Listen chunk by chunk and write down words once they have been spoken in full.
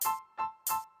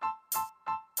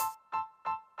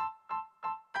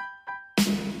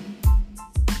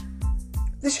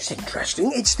This is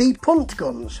interesting. It's the Punt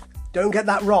Guns. Don't get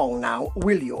that wrong now,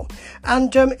 will you?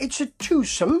 And it's a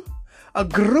twosome, a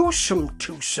gruesome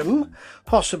twosome,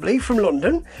 possibly, from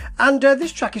London. And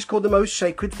this track is called The Most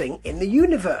Sacred Thing in the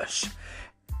Universe.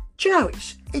 Do you know,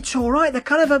 it's all right. They're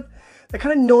kind of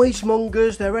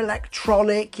noisemongers. They're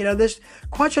electronic. You know, there's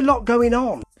quite a lot going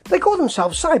on. They call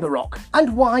themselves cyber rock,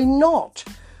 and why not?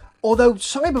 Although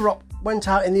cyber rock went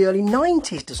out in the early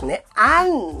 90s, doesn't it?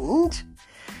 And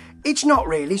it's not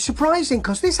really surprising,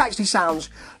 because this actually sounds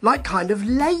like kind of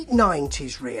late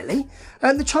 90s, really.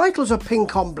 And the titles are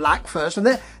Pink on Black first, and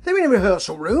they're in a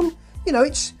rehearsal room. You know,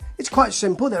 it's quite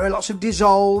simple. There are lots of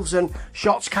dissolves and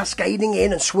shots cascading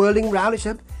in and swirling round. It's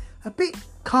a bit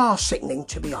car sickening,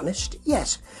 to be honest.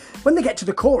 Yes, when they get to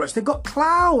the chorus, they've got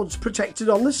clouds protected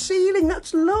on the ceiling.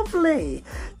 That's lovely.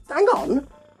 Hang on.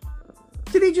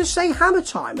 Did he just say hammer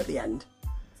time at the end?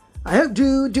 I hope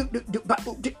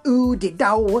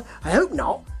I hope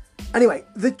not. Anyway,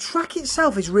 the track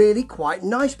itself is really quite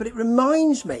nice, but it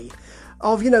reminds me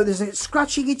of, you know, there's a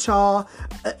scratchy guitar,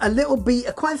 a little beat,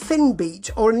 a quite thin beat,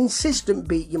 or an insistent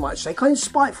beat, you might say, kind of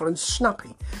spiteful and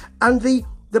snappy. And the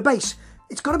bass,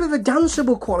 it's got a bit of a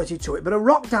danceable quality to it, but a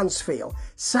rock dance feel.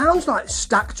 Sounds like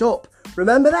Stacked Up.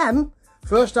 Remember them?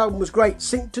 First album was great.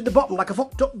 Sink to the bottom like a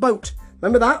fucked up boat.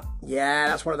 Remember that? Yeah,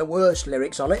 that's one of the worst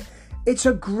lyrics on it. It's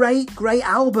a great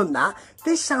album, that.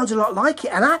 This sounds a lot like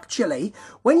it. And actually,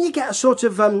 when you get a sort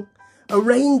of a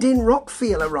reined-in rock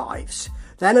feel arrives,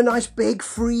 then a nice big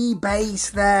free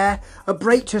bass there, a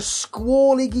break to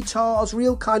squally guitars,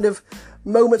 real kind of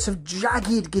moments of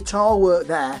jagged guitar work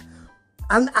there.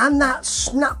 And that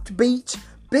snapped beat,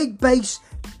 big bass.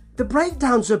 The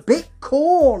breakdown's a bit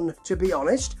Korn, to be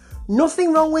honest.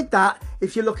 Nothing wrong with that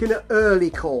if you're looking at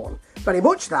early Korn. Very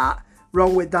much that.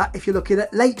 Wrong with that if you're looking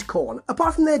at late Korn,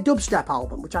 apart from their dubstep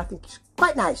album, which I think is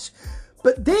quite nice.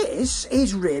 But this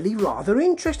is really rather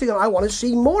interesting, and I want to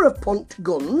see more of Punt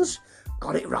Guns.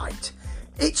 Got it right.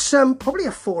 It's probably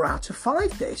a 4 out of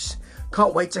 5, this.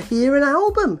 Can't wait to hear an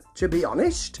album, to be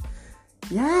honest.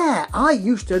 Yeah, I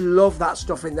used to love that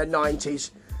stuff in the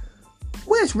 90s.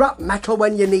 Where's rap metal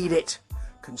when you need it?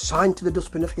 Consigned to the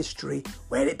dustbin of history,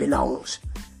 where it belongs.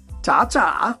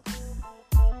 Ta-ta!